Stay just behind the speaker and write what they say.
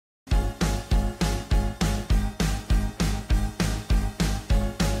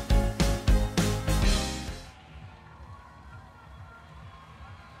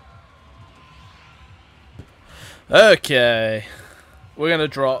Okay. We're gonna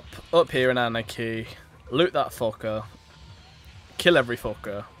drop up here in Anarchy, loot that fucker, kill every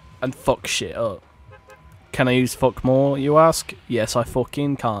fucker, and fuck shit up. Can I use fuck more, you ask? Yes, I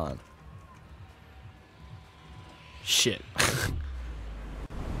fucking can. Shit.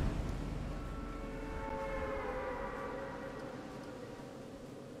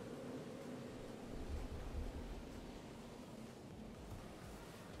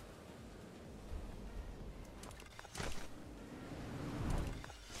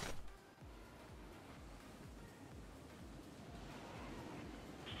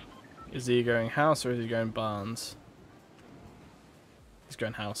 Is he going house or is he going barns? He's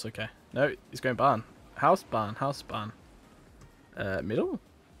going house, okay. No, he's going barn. House, barn, house, barn. Middle?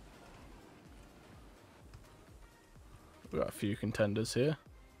 We've got a few contenders here.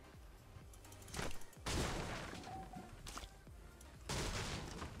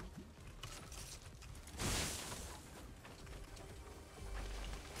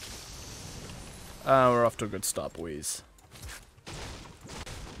 We're off to a good start, boys.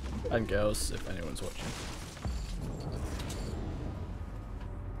 And girls, if anyone's watching.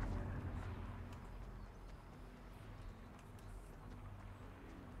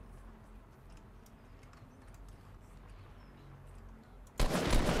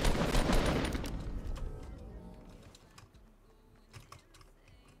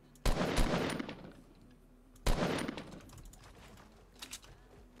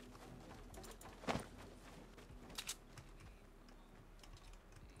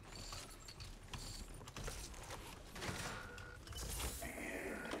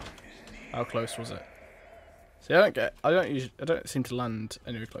 How close was it? See, I don't seem to land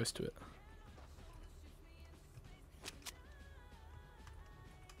anywhere close to it.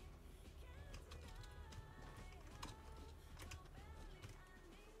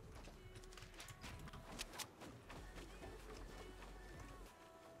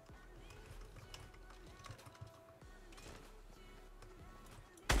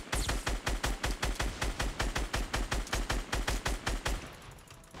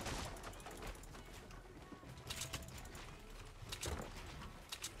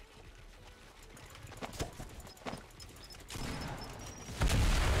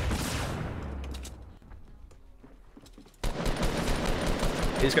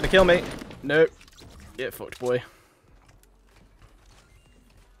 He's gonna kill me. Nope. Get fucked, boy.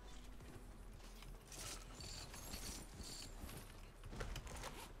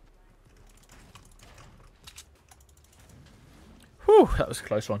 Whew, that was a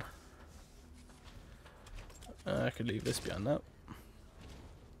close one. I could leave this behind that.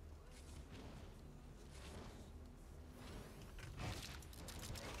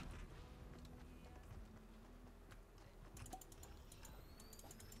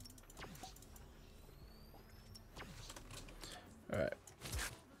 Alright.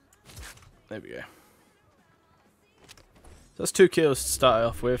 There we go. So that's 2 kills to start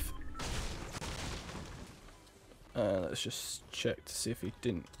off with. Let's just check to see if he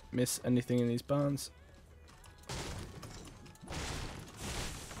didn't miss anything in these barns.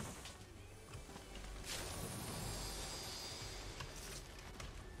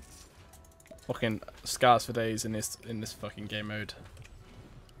 Fucking scars for days in this fucking game mode.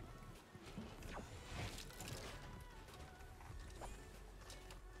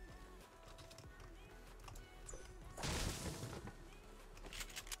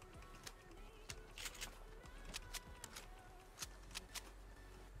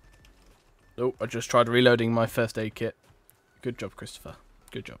 Oh, I just tried reloading my first aid kit. Good job, Christopher.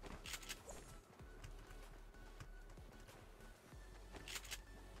 Good job.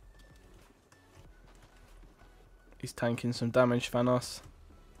 He's tanking some damage, Thanos.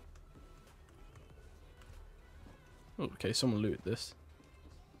 Oh, okay, someone looted this.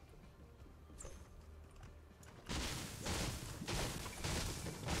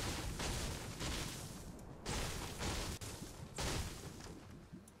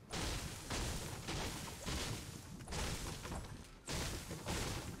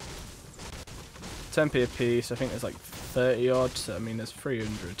 £10p a piece, I think there's like 30 odd, so I mean there's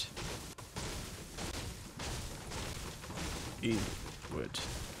 300. Easy wood.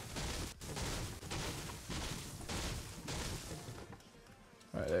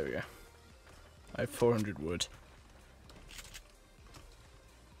 Right, there we go. I have 400 wood.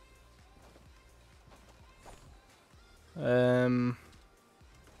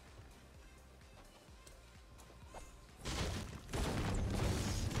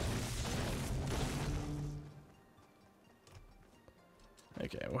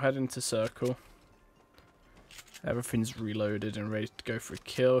 Okay, we'll head into circle. Everything's reloaded and ready to go for a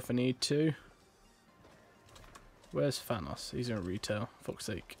kill if I need to. Where's Thanos? He's in retail. Fuck's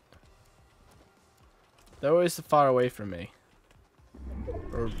sake. They're always far away from me.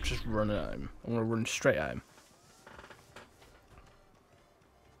 Or just run at him. I'm gonna run straight at him.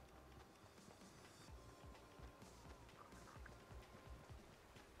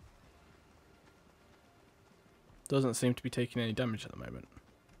 Doesn't seem to be taking any damage at the moment.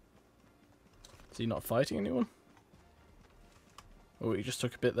 Is he not fighting anyone? Oh, he just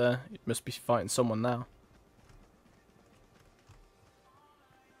took a bit there. He must be fighting someone now.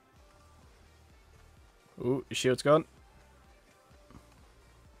 Ooh, his shield's gone.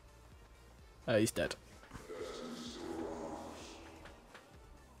 He's dead.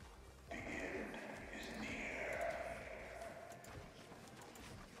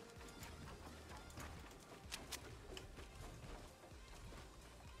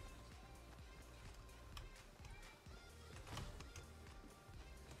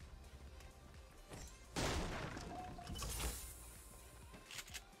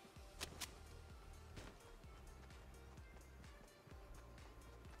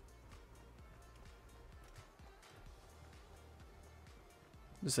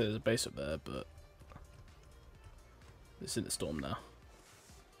 There's a base up there, but it's in the storm now.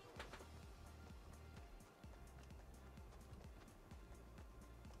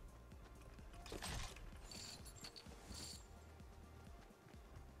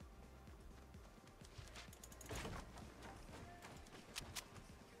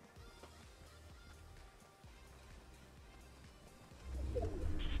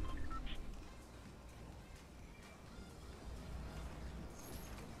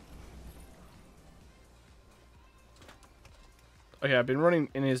 Okay, I've been running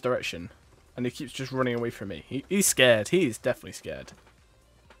in his direction, and he keeps just running away from me. He's scared. He is definitely scared.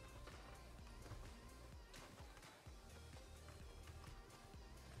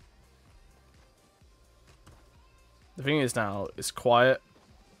 The thing is now, it's quiet,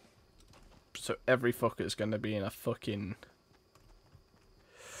 so every fucker is going to be in a fucking...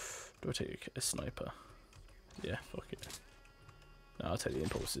 Do I take a sniper? Yeah, fuck it. No, I'll take the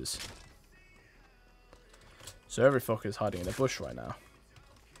impulses. So every fucker is hiding in a bush right now,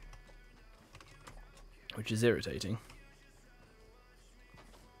 which is irritating.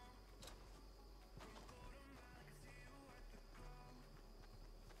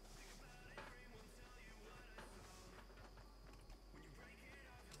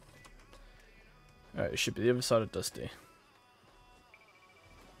 Alright, it should be the other side of Dusty.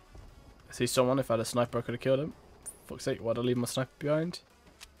 I see someone. If I had a sniper, I could have killed him. Fuck's sake, why'd I leave my sniper behind?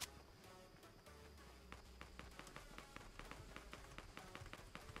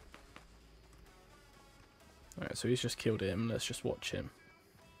 Alright, so he's just killed him. Let's just watch him.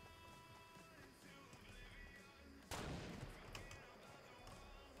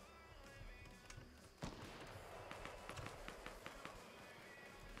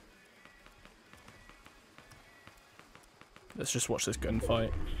 Let's just watch this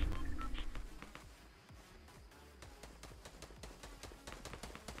gunfight.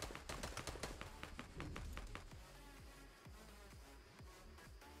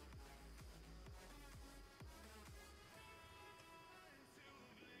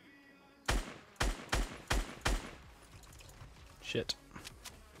 Shit.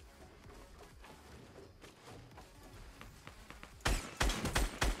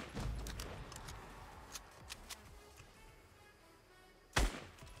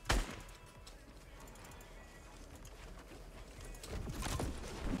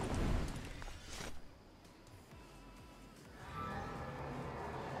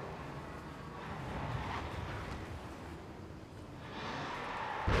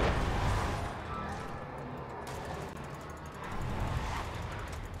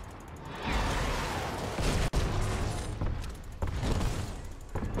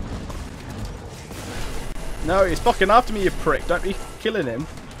 No, he's fucking after me, you prick. Don't be killing him.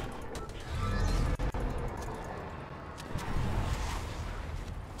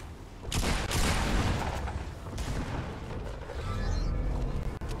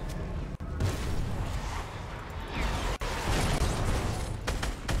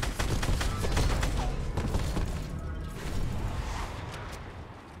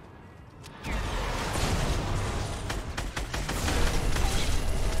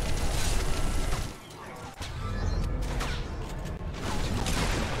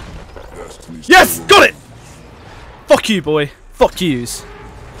 Yes! Got it! Fuck you, boy. Fuck yous.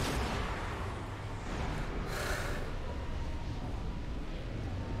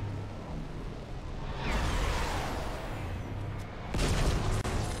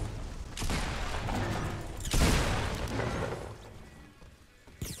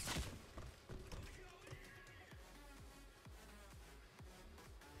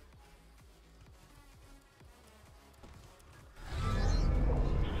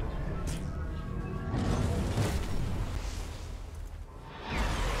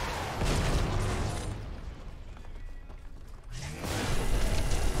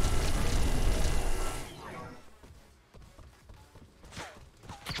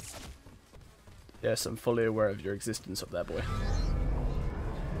 Yes, I'm fully aware of your existence up there, boy.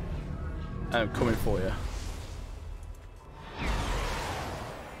 I'm coming for you.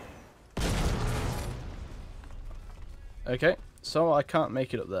 Okay, so I can't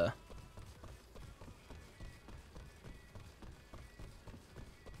make it up there.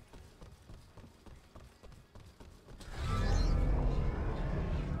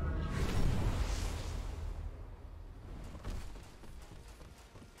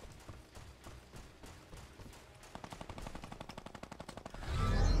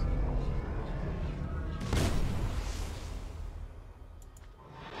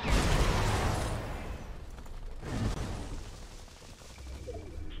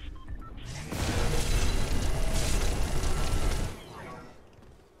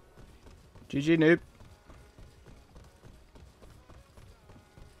 GG, noob.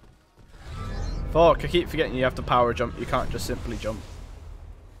 Fuck, I keep forgetting you have to power jump. You can't just simply jump.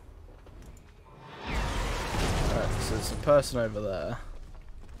 Alright, so there's a person over there.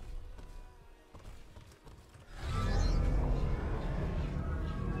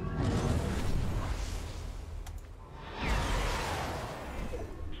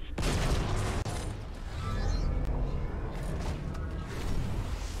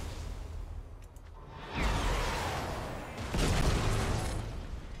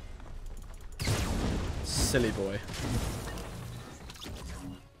 Silly boy.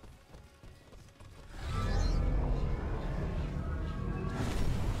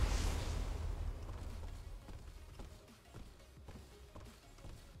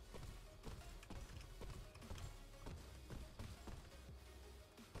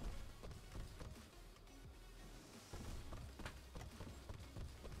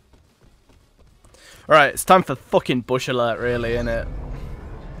 Alright, it's time for fucking bush alert, really, innit?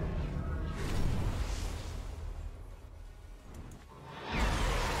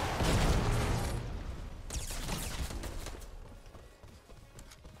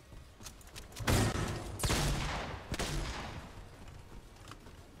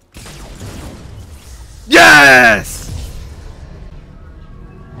 Yes!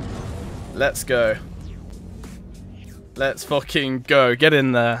 Let's go. Let's fucking go. Get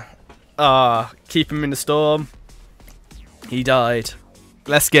in there. Ah, keep him in the storm. He died.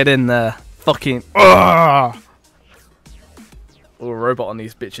 Let's get in there. Fucking. Ah! Oh, a robot on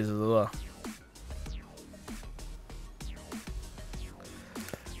these bitches as well.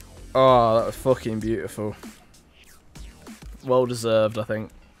 Oh, that was fucking beautiful. Well deserved, I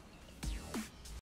think.